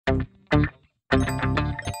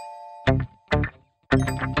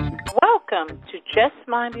Just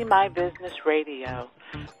Minding My Business Radio,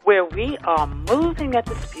 where we are moving at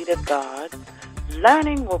the speed of God,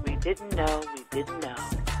 learning what we didn't know we didn't know.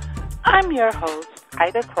 I'm your host,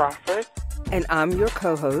 Ida Crawford. And I'm your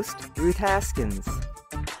co-host, Ruth Haskins.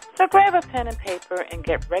 So grab a pen and paper and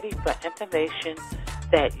get ready for information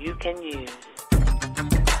that you can use.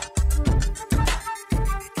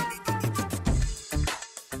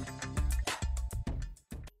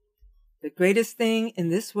 The greatest thing in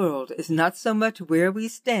this world is not so much where we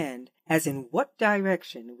stand as in what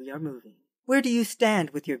direction we are moving. Where do you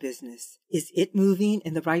stand with your business? Is it moving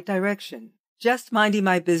in the right direction? Just Minding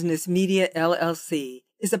My Business Media LLC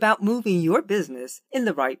is about moving your business in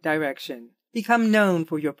the right direction. Become known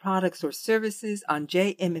for your products or services on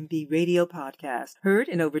JMMB Radio Podcast, heard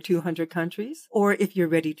in over 200 countries. Or if you're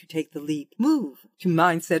ready to take the leap, move to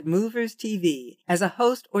Mindset Movers TV as a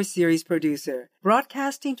host or series producer,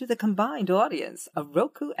 broadcasting to the combined audience of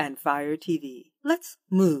Roku and Fire TV. Let's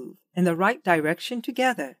move in the right direction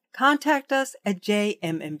together. Contact us at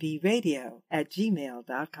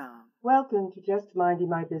jmmbradio@gmail.com. Welcome to Just Minding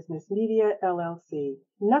My Business Media LLC.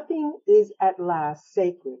 Nothing is at last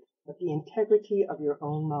sacred but the integrity of your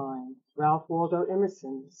own mind. Ralph Waldo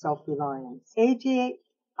Emerson, Self-Reliance. AJ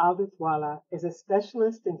Aluthwala is a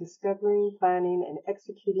specialist in discovering, planning, and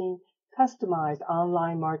executing customized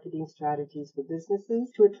online marketing strategies for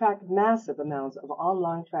businesses to attract massive amounts of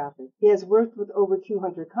online traffic. He has worked with over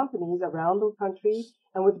 200 companies around the country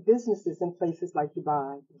and with businesses in places like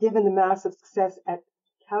Dubai. Given the massive success at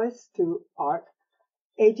KallistoArt,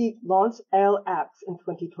 AJ launched ElleApps in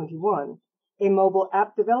 2021, a mobile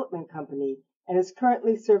app development company, and is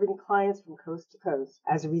currently serving clients from coast to coast.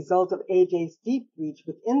 As a result of AJ's deep reach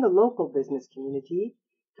within the local business community,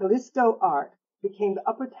 KallistoArt became the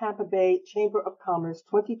Upper Tampa Bay Chamber of Commerce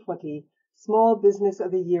 2020 Small Business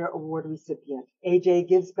of the Year Award recipient. AJ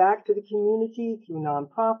gives back to the community through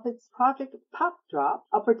nonprofits, Project Pop Drop,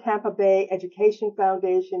 Upper Tampa Bay Education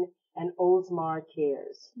Foundation, and Oldsmar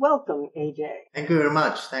Cares. Welcome, AJ. Thank you very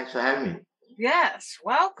much. Thanks for having me. Yes,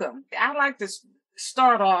 welcome. I'd like to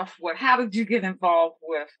start off with, how did you get involved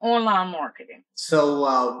with online marketing?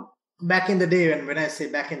 So back in the day, and when I say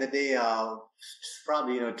back in the day,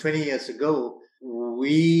 probably 20 years ago,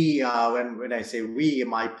 we, when I say we,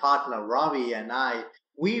 my partner Ravi and I,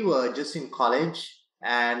 we were just in college,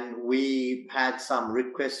 and we had some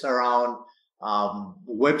requests around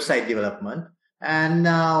website development. And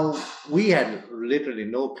we had literally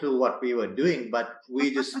no clue what we were doing, but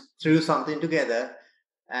we just threw something together.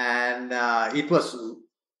 And it was,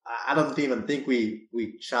 I don't even think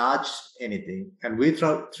we charged anything. And we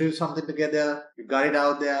threw something together, we got it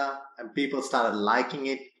out there, and people started liking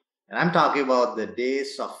it. And I'm talking about the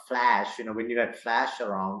days of Flash, when you had Flash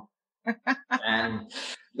around. And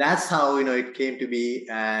that's how, it came to be.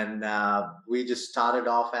 And we just started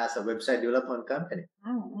off as a website development company.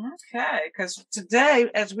 Okay, because today,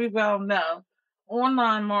 as we well know,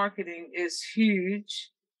 online marketing is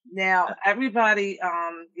huge. Now, everybody,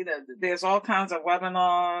 there's all kinds of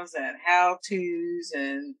webinars and how-tos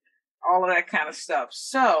and all of that kind of stuff.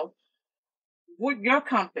 So, with your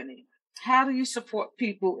company, how do you support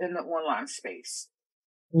people in the online space?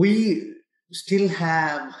 We still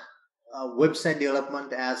have website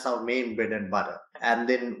development as our main bread and butter. And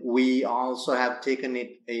then we also have taken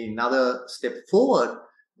it another step forward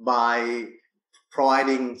by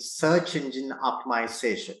providing search engine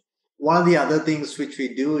optimization. One of the other things which we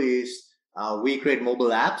do is we create mobile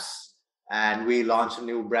apps, and we launched a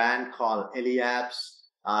new brand called ElleApps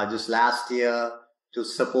just last year to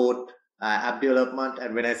support app development.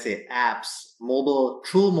 And when I say apps,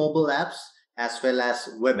 true mobile apps as well as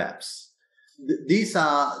web apps. These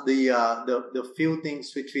are the few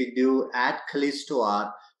things which we do at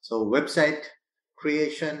KallistoArt. So website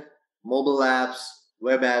creation, mobile apps,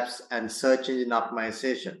 web apps, and search engine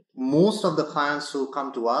optimization. Most of the clients who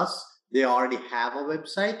come to us, they already have a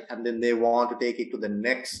website, and then they want to take it to the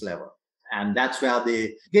next level. And that's where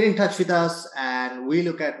they get in touch with us, and we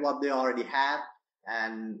look at what they already have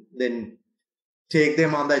and then take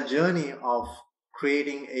them on that journey of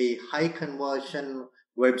creating a high conversion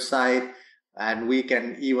website. And we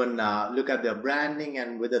can even look at their branding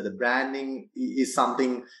and whether the branding is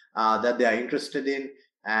something that they are interested in.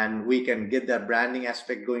 And we can get that branding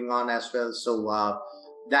aspect going on as well. So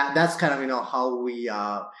that's kind of, how we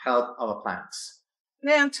help our clients.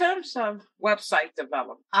 Now, in terms of website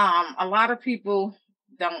development, a lot of people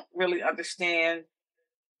don't really understand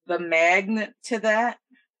the magnet to that,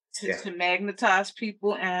 to magnetize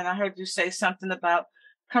people. And I heard you say something about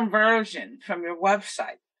conversion from your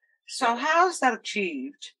website. So how is that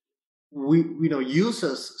achieved?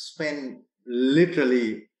 Users spend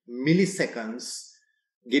literally milliseconds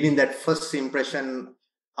getting that first impression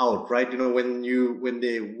out, right? When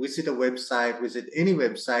they visit a website, visit any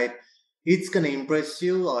website, it's going to impress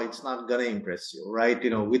you or it's not going to impress you, right?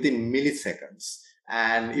 Within milliseconds.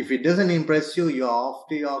 And if it doesn't impress you, you're off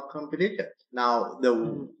to your competitor. Now,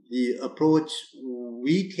 the approach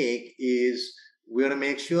we take is we're going to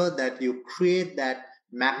make sure that you create that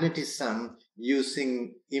magnetism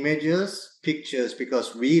using images, pictures,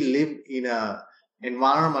 because we live in a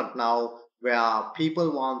environment now where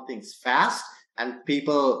people want things fast and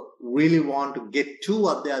people really want to get to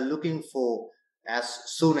what they are looking for as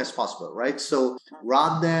soon as possible, right? So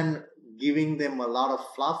rather than giving them a lot of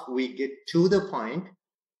fluff, we get to the point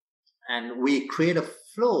and we create a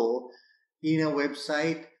flow in a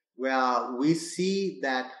website where we see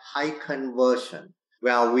that high conversion,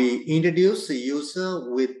 where we introduce the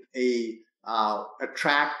user with a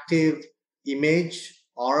attractive image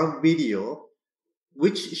or a video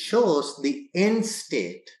which shows the end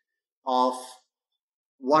state of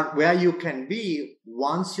where you can be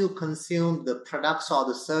once you consume the products or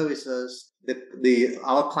the services that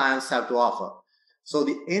our clients have to offer. So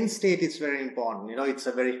the end state is very important. It's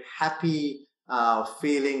a very happy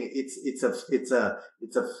feeling. It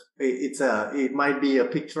might be a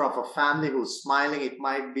picture of a family who's smiling. It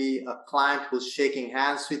might be a client who's shaking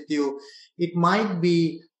hands with you. It might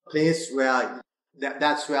be a place where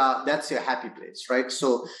that's your happy place, right?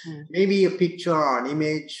 So maybe a picture or an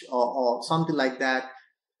image or something like that.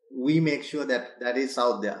 We make sure that is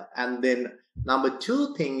out there. And then number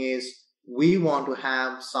two thing is we want to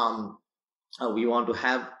have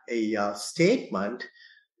a statement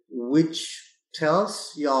which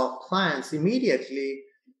tells your clients immediately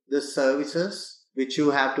the services which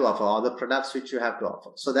you have to offer or the products which you have to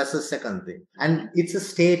offer. So that's the second thing. And it's a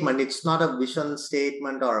statement. It's not a vision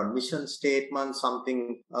statement or a mission statement,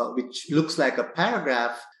 something which looks like a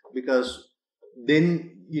paragraph, because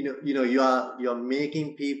then you're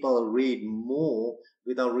making people read more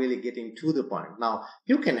without really getting to the point. Now,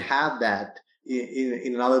 you can have that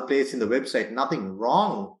in another place in the website. Nothing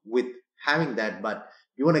wrong with having that, but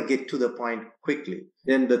you want to get to the point quickly.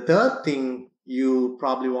 Then the third thing you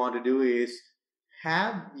probably want to do is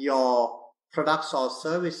have your products or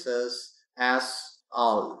services as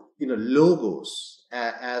logos,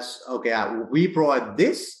 as okay, we provide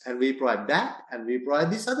this and we provide that and we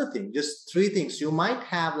provide this other thing. Just 3 things. You might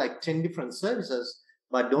have like 10 different services,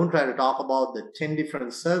 but don't try to talk about the 10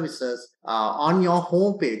 different services on your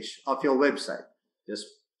homepage of your website. Just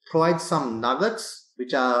provide some nuggets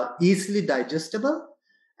which are easily digestible,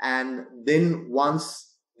 and then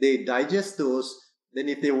once they digest those, then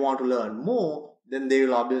if they want to learn more, then they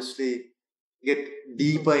will obviously get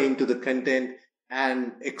deeper into the content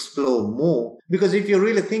and explore more. Because if you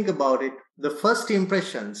really think about it, the first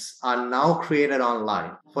impressions are now created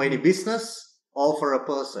online for any business or for a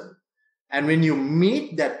person. And when you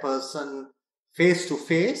meet that person face to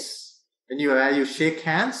face, when you shake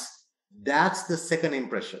hands, that's the second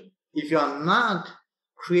impression. If you are not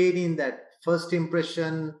creating that first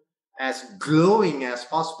impression as glowing as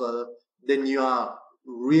possible, then you are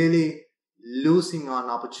really losing an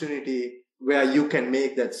opportunity where you can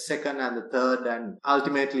make that second and the third and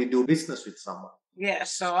ultimately do business with someone. Yeah,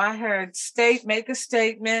 so I heard make a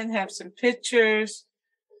statement, have some pictures,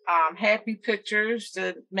 happy pictures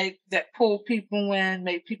that pull people in,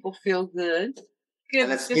 make people feel good.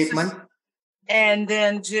 And a statement. And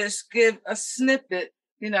then just give a snippet,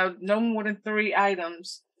 no more than 3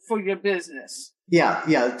 items for your business. Yeah,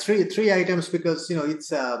 three items because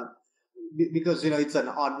it's it's an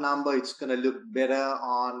odd number. It's going to look better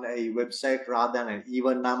on a website rather than an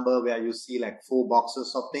even number where you see like 4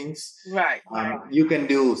 boxes of things. Right. You can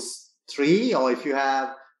do 3, or if you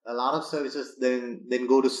have a lot of services, then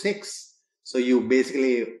go to 6. So you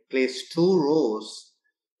basically place 2 rows,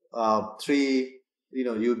 3.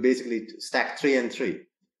 You basically stack 3 and 3.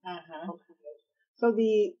 Uh-huh. So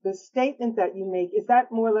the statement that you make, is that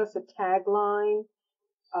more or less a tagline?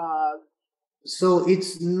 So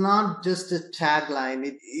it's not just a tagline.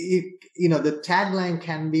 The tagline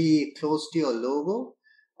can be close to your logo.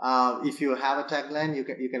 If you have a tagline,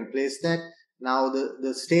 you can place that. Now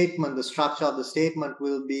the statement, the structure of the statement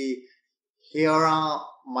will be: here are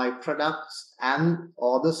my products and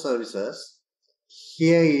all the services.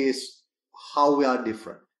 Here is how we are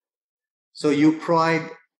different. So you provide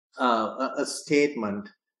a statement.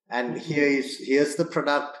 And here's the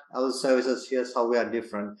product, our services, here's how we are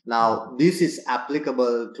different. Now, this is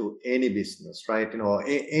applicable to any business, right?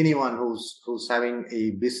 Anyone who's having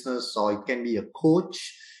a business, or it can be a coach,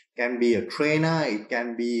 can be a trainer, it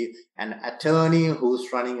can be an attorney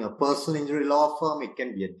who's running a personal injury law firm, it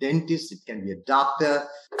can be a dentist, it can be a doctor.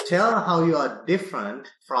 Tell how you are different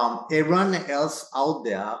from everyone else out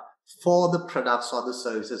there for the products or the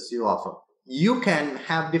services you offer. You can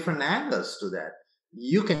have different angles to that.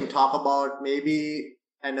 You can talk about maybe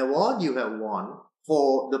an award you have won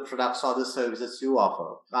for the products or the services you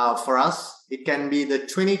offer. For us, it can be the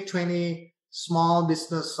 2020 Small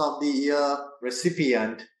Business of the Year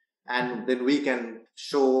recipient, and then we can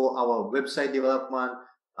show our website development,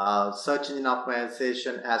 search engine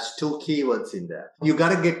optimization as 2 keywords in there. You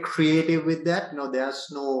got to get creative with that. No, there's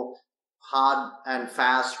no hard and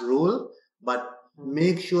fast rule, but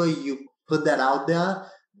make sure you put that out there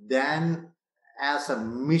then as a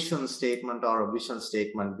mission statement or a vision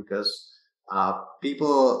statement, because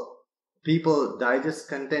people digest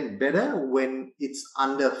content better when it's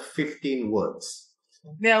under 15 words.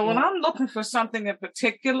 Now, when I'm looking for something in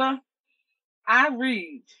particular, I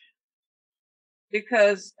read,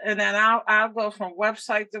 and then I'll go from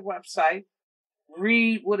website to website,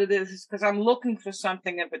 read what it is, because I'm looking for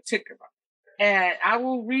something in particular, and I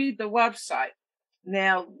will read the website.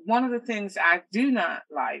 Now, one of the things I do not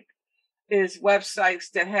like is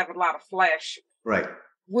websites that have a lot of flash. Right.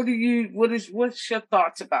 What's your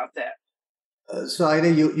thoughts about that? So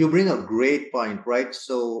Ida, you bring a great point, right?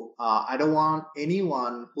 So I don't want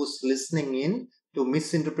anyone who's listening in to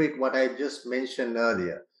misinterpret what I just mentioned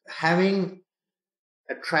earlier. Having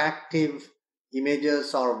attractive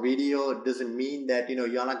images or video doesn't mean that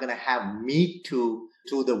you're not going to have meat to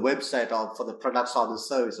the website or for the products or the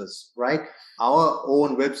services, right? Our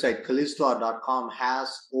own website, KallistoArt.com,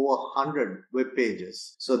 has over 100 web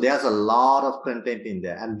pages. So there's a lot of content in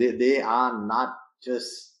there, and they are not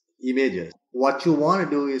just images. What you want to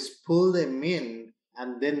do is pull them in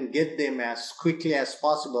and then get them as quickly as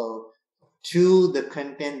possible to the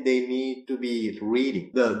content they need to be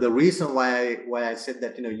reading. The reason why I said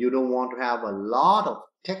that you don't want to have a lot of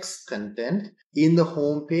text content in the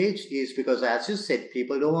home page is because, as you said,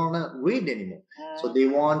 people don't want to read anymore. So they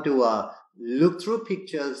want to look through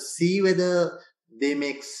pictures, see whether they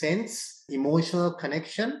make sense, emotional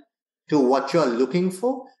connection to what you're looking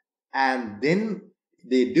for, and then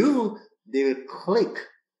they will click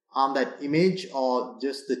on that image or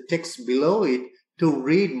just the text below it to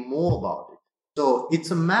read more about it. So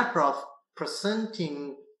it's a matter of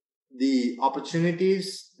presenting the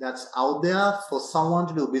opportunities that's out there for someone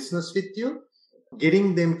to do business with you,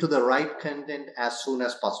 getting them to the right content as soon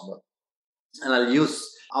as possible. And I'll use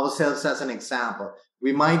ourselves as an example.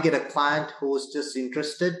 We might get a client who's just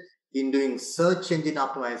interested in doing search engine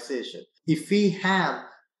optimization. If we have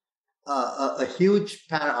a huge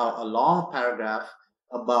a long paragraph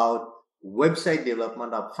about website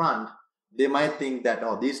development up front, they might think that,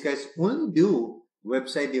 these guys only do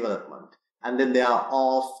website development, and then they are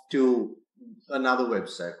off to another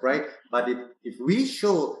website, right? But if we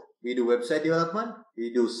show we do website development,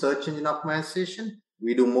 we do search engine optimization,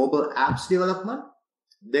 we do mobile apps development,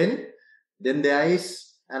 then there is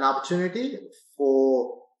an opportunity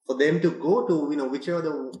for them to go to whichever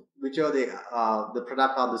the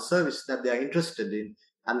product or the service that they are interested in,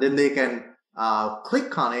 and then they can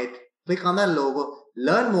click on that logo,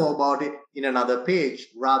 learn more about it in another page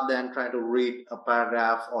rather than trying to read a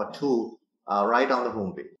paragraph or two right on the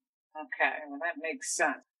homepage. Okay, well, that makes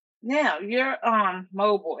sense. Now, your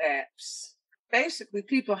mobile apps. Basically,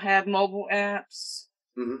 people have mobile apps,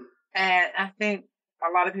 Mm-hmm. and I think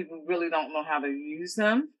a lot of people really don't know how to use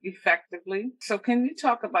them effectively. So can you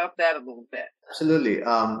talk about that a little bit? Absolutely.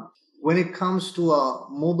 When it comes to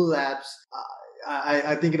mobile apps,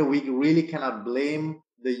 I think we really cannot blame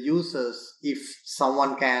the users if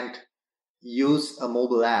someone can't use a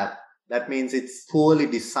mobile app. That means it's poorly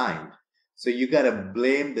designed. So you got to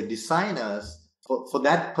blame the designers for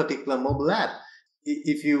that particular mobile app.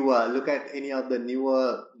 If you look at any of the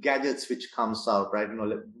newer gadgets which comes out, right?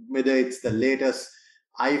 Whether it's the latest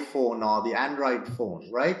iPhone or the Android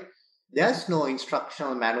phone, right? There's no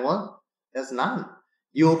instructional manual. There's none.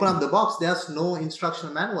 You open up the box, there's no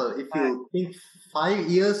instructional manual. If you think 5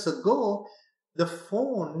 years ago, the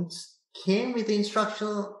phones came with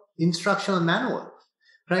instructional manual,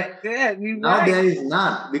 right? Now there is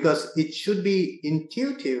none, because it should be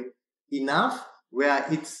intuitive enough where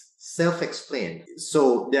it's self-explained.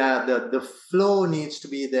 So the flow needs to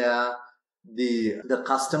be there. The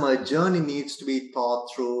customer journey needs to be thought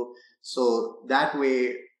through. So that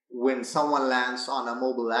way, when someone lands on a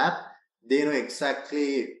mobile app, they know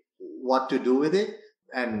exactly what to do with it.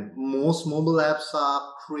 And most mobile apps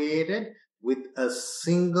are created with a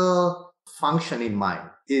single function in mind.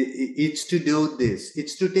 It's to do this.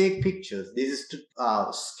 It's to take pictures. This is to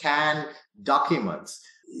scan documents.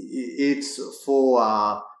 It's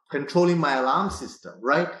for controlling my alarm system,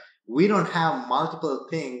 right? We don't have multiple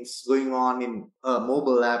things going on in a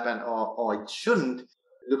mobile app, or it shouldn't.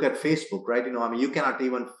 Look at Facebook, right? You cannot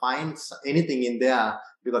even find anything in there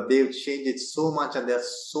because they've changed it so much, and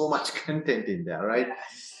there's so much content in there, right?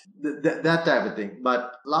 That type of thing.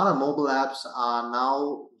 But a lot of mobile apps are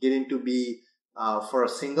now getting to be for a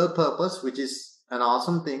single purpose, which is an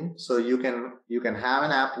awesome thing. So you can have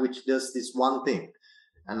an app which does this one thing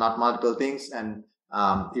and not multiple things. And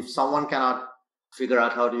if someone cannot figure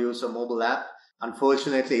out how to use a mobile app,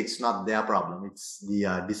 unfortunately, it's not their problem. It's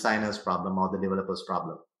the designer's problem or the developer's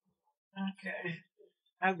problem. Okay.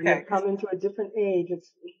 We've come into a different age.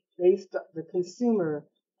 It's based, the consumer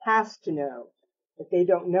has to know. If they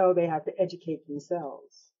don't know, they have to educate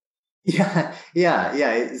themselves. Yeah.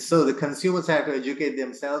 So the consumers have to educate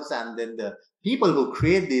themselves, and then the people who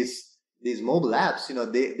create these mobile apps,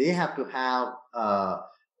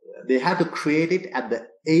 they have to create it at the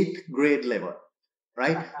 8th grade level,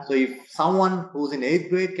 right? So if someone who's in 8th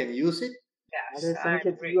grade can use it, there's some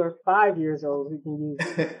kids who are 5 years old who can use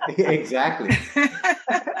it. Exactly.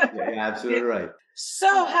 Yeah, absolutely right.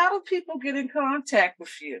 So how do people get in contact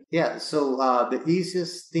with you? Yeah, so the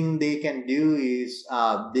easiest thing they can do is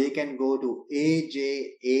they can go to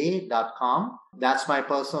aja.com. That's my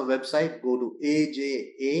personal website. Go to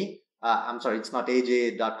aja. I'm sorry, it's not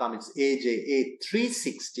aja.com. It's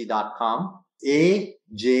aja360.com.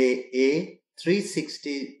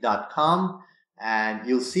 aja360.com. And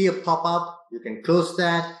you'll see a pop-up. You can close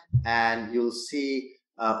that, and you'll see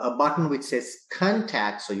a button which says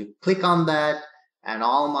contact. So you click on that, and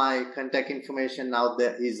all my contact information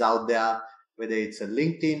is out there, whether it's a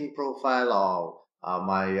LinkedIn profile or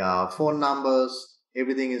my phone numbers,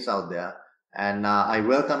 everything is out there. And I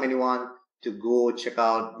welcome anyone to go check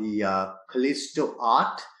out the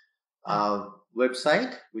KallistoArt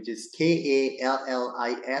website, which is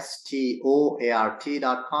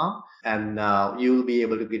KallistoArt.com, and you'll be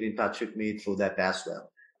able to get in touch with me through that as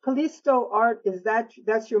well. KallistoArt,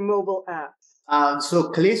 that's your mobile app?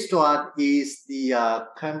 So KallistoArt is the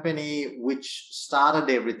company which started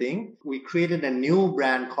everything. We created a new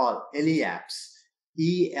brand called ElleApps.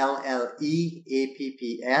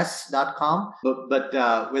 ElleApps.com. But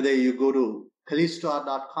whether you go to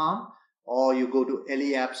KallistoArt.com or you go to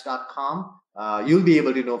ElleApps.com, you'll be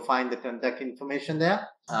able to find the contact information there.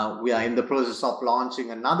 We are in the process of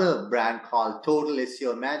launching another brand called Total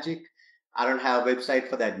SEO Magic. I don't have a website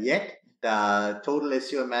for that yet.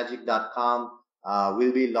 TotalSEOMagic.com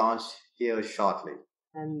will be launched here shortly.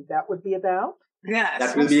 And that would be about? Yes.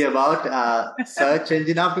 That will be about search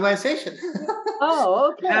engine optimization.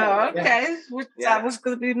 Oh, okay. Yeah. That was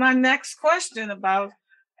going to be my next question about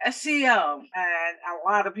SEO. And a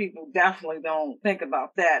lot of people definitely don't think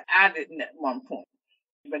about that. I didn't at one point,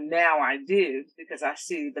 but now I do because I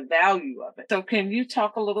see the value of it. So can you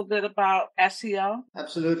talk a little bit about SEO?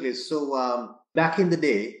 Absolutely. So back in the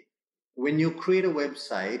day, when you create a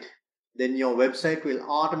website, then your website will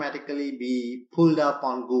automatically be pulled up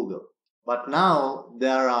on Google. But now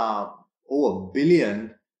there are over 1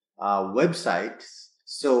 billion websites.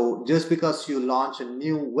 So just because you launch a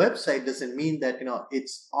new website doesn't mean that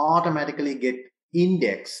it's automatically get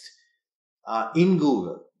indexed in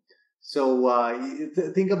Google. So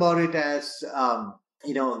think about it as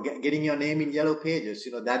getting your name in Yellow Pages.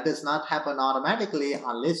 That does not happen automatically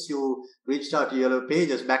unless you reached out to Yellow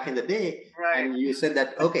Pages back in the day, right, and you said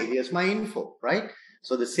that, okay, here's my info, right?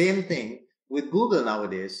 So the same thing with Google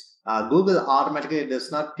nowadays. Google automatically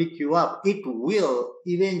does not pick you up. It will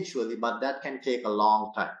eventually, but that can take a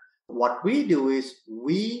long time. What we do is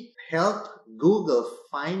we help Google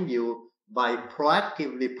find you by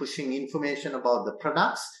proactively pushing information about the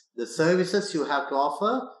products, the services you have to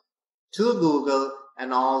offer to Google,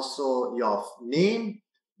 and also your name,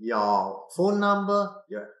 your phone number,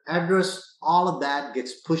 your address, all of that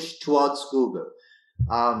gets pushed towards Google.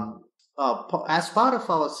 As part of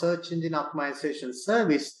our search engine optimization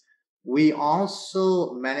service, we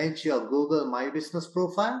also manage your Google My Business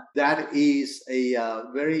profile. That is a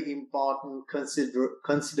very important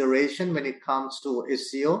consideration when it comes to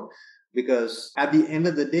SEO, because at the end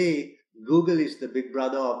of the day, Google is the big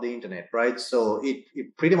brother of the internet, right? So it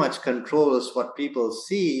pretty much controls what people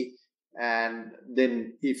see. And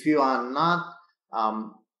then if you are not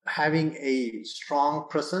having a strong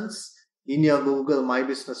presence in your Google My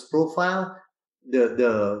Business profile,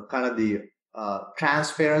 the kind of the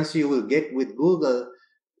transparency you will get with Google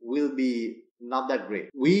will be not that great.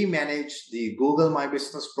 We manage the Google My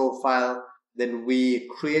Business profile Then we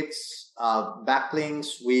create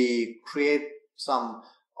backlinks. We create some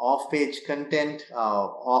off-page content,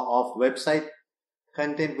 off website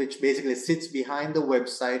content, which basically sits behind the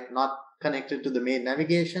website, not connected to the main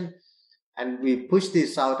navigation. And we push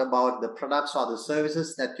this out about the products or the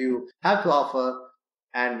services that you have to offer,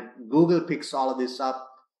 and Google picks all of this up.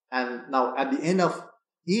 And now at the end of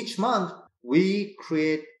each month, we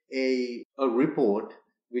create a report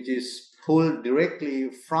which is pulled directly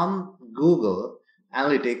from Google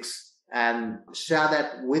Analytics and share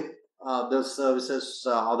that with the services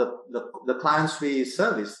or the clients we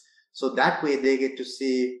service. So that way they get to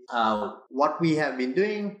see what we have been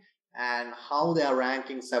doing and how their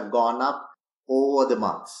rankings have gone up over the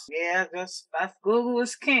months. Yeah, that's Google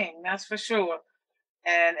is king, that's for sure.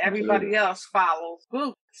 And everybody else follows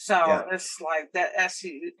Google. So it's like that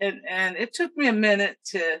SEO. And it took me a minute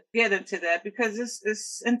to get into that because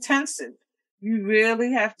it's intensive. You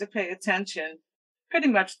really have to pay attention pretty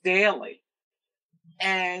much daily.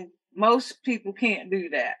 And most people can't do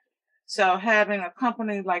that. So having a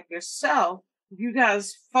company like yourself, you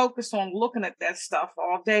guys focus on looking at that stuff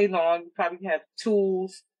all day long. You probably have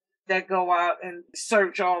tools that go out and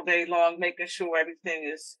search all day long, making sure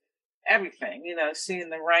everything, seeing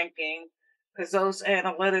the ranking, because those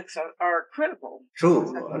analytics are critical.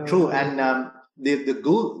 True. And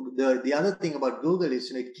the other thing about Google is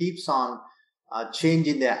it keeps on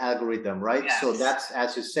changing their algorithm, right? Yes. So that's,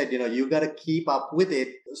 as you said, you got to keep up with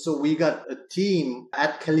it. So we got a team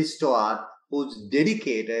at KallistoArt who's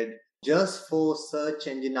dedicated just for search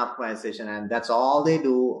engine optimization, and that's all they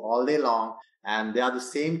do all day long. And they are the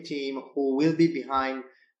same team who will be behind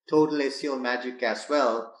Total SEO Magic as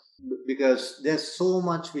well, because there's so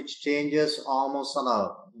much which changes almost on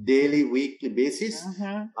a daily, weekly basis.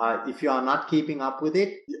 If you are not keeping up with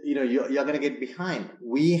it, you're going to get behind.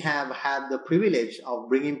 We have had the privilege of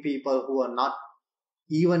bringing people who are not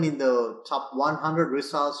even in the top 100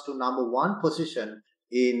 results to number one position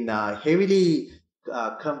in heavily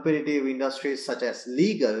competitive industries such as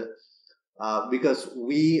legal, because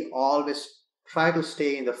we always try to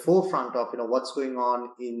stay in the forefront of what's going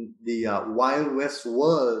on in the wild west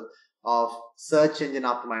world of search engine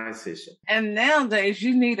optimization. And nowadays,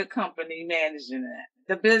 you need a company managing that.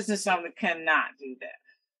 The business owner cannot do that.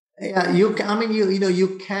 Yeah, you can. I mean,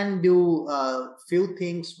 you can do a few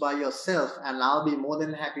things by yourself, and I'll be more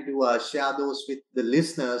than happy to share those with the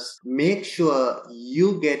listeners. Make sure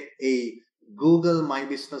you get a Google My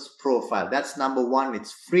Business profile. That's number one.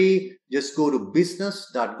 It's free. Just go to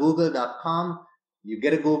business.google.com. You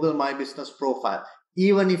get a Google My Business profile.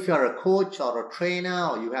 Even if you're a coach or a trainer,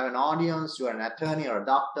 or you have an audience, you're an attorney or a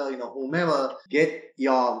doctor, whomever, get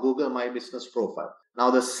your Google My Business profile. Now,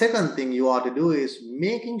 the second thing you ought to do is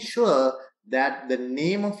making sure that the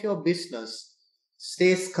name of your business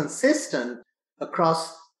stays consistent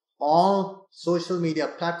across all social media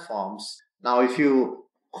platforms. Now, if you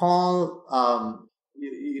call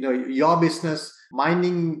your business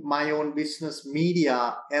Minding My Own Business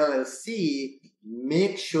Media LLC,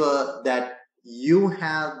 make sure that you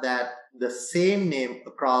have the same name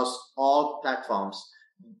across all platforms.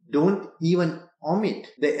 Don't even omit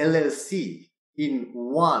the LLC in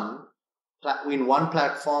one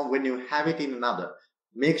platform when you have it in another.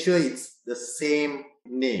 Make sure it's the same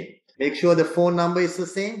name. Make sure the phone number is the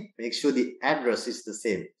same. Make sure the address is the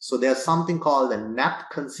same. So there's something called the NAP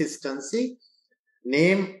consistency: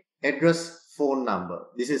 name, address, phone number.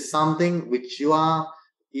 This is something which you are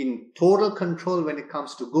in total control when it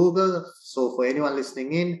comes to Google. So for anyone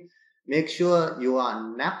listening in, make sure you are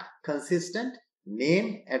NAP consistent: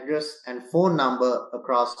 name, address, and phone number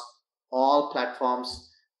across all platforms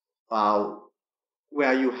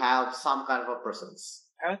where you have some kind of a presence.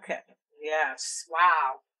 Okay. Yes.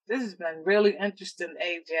 Wow. This has been really interesting,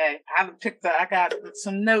 AJ. I got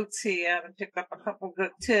some notes here. I picked up a couple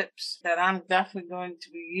good tips that I'm definitely going to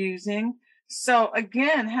be using. So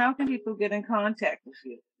again, how can people get in contact with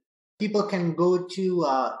you? People can go to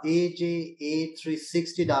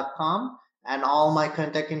aja360.com, and all my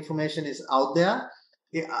contact information is out there.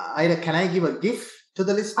 Ida, can I give a gift to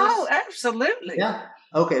the listeners? Oh, absolutely. Yeah.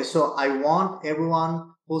 Okay. So I want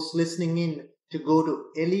everyone who's listening in to go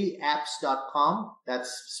to ElleApps.com. That's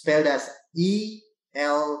spelled as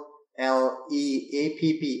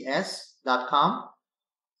ELLEAPPS.com.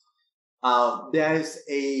 There is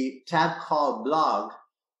a tab called blog,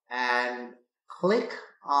 and click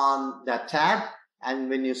on that tab. And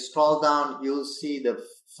when you scroll down, you'll see the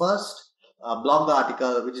first blog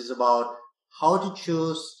article, which is about how to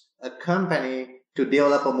choose a company to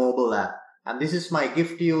develop a mobile app. And this is my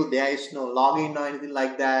gift to you. There is no login or anything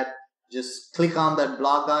like that. Just click on that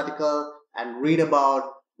blog article and read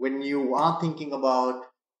about when you are thinking about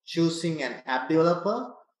choosing an app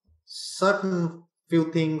developer, certain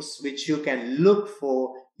few things which you can look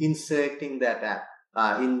for in selecting that app.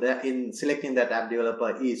 In selecting that app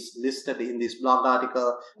developer is listed in this blog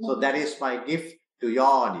article. So that is my gift to your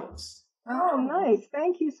audience. Oh, nice.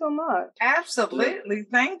 Thank you so much. Absolutely.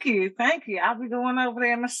 Thank you. Thank you. I'll be going over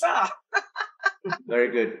there myself. Very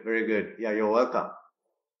good. Very good. Yeah, you're welcome.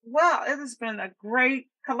 Well, it has been a great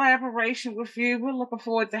collaboration with you. We're looking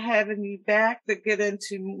forward to having you back to get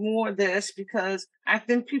into more of this, because I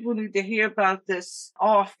think people need to hear about this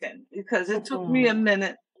often, because it took me a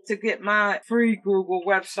minute to get my free Google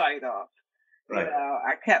website up. Right. You know,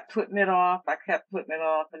 I kept putting it off.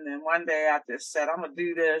 And then one day I just said, I'm going to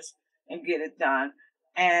do this and get it done.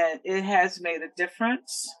 And it has made a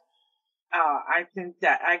difference. I think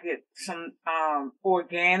that I get some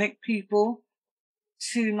organic people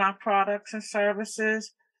to my products and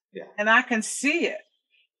services, and I can see it.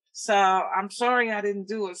 So I'm sorry I didn't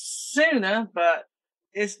do it sooner, but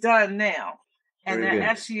it's done now. And Very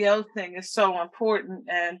that good. SEO thing is so important,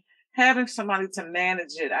 and having somebody to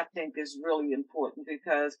manage it, I think, is really important,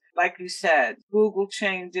 because, like you said, Google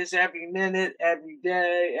changes every minute, every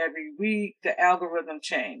day, every week. The algorithm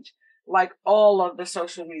change, like all of the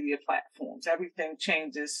social media platforms. Everything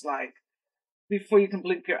changes, like, before you can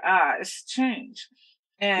blink your eyes, change.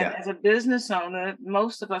 And as a business owner,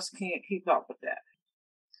 most of us can't keep up with that.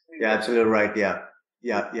 Yeah, absolutely right. Yeah.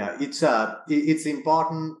 It's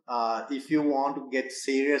important if you want to get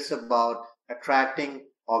serious about attracting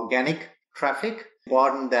organic traffic.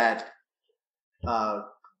 Important that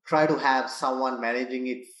try to have someone managing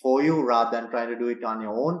it for you rather than trying to do it on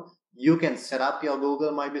your own. You can set up your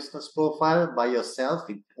Google My Business profile by yourself.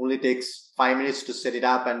 It only takes 5 minutes to set it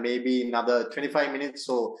up, and maybe another 25 minutes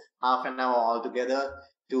or half an hour altogether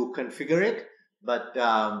to configure it. But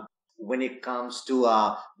when it comes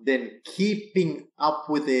to then keeping up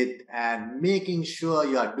with it and making sure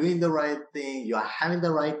you are doing the right thing, you are having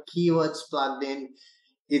the right keywords plugged in,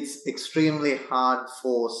 it's extremely hard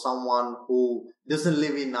for someone who doesn't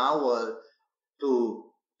live in our world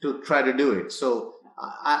to try to do it. So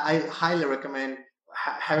I highly recommend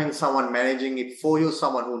having someone managing it for you,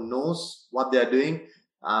 someone who knows what they're doing,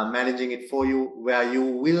 managing it for you, where you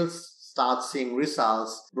will start seeing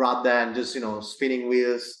results rather than just, spinning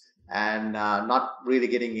wheels and not really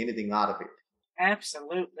getting anything out of it.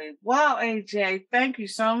 Absolutely. Well, AJ, thank you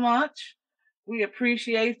so much. We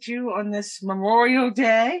appreciate you on this Memorial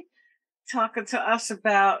Day, talking to us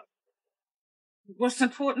about what's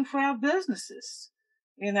important for our businesses.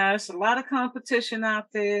 It's a lot of competition out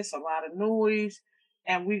there. It's a lot of noise,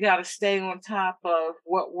 and we got to stay on top of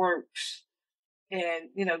what works and,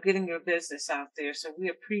 getting your business out there. So we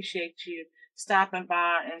appreciate you stopping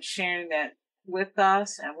by and sharing that with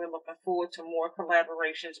us, and we're looking forward to more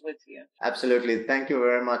collaborations with you. Absolutely. Thank you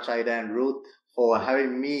very much, Ida and Ruth, for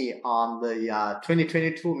having me on the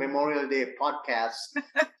 2022 Memorial Day podcast.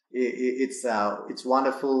 It's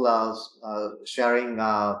wonderful sharing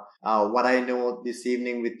what I know this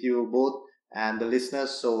evening with you both and the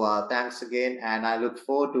listeners. So thanks again, and I look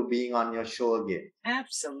forward to being on your show again.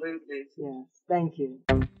 Absolutely. Yes, thank you.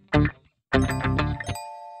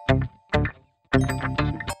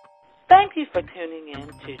 Thank you for tuning in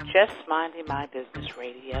to Just Minding My Business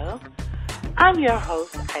Radio. I'm your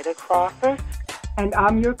host, Ida Crawford. And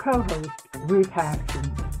I'm your co-host, Ruth Haskins.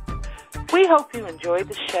 We hope you enjoyed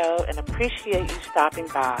the show and appreciate you stopping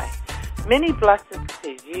by. Many blessings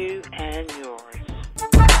to you and yours.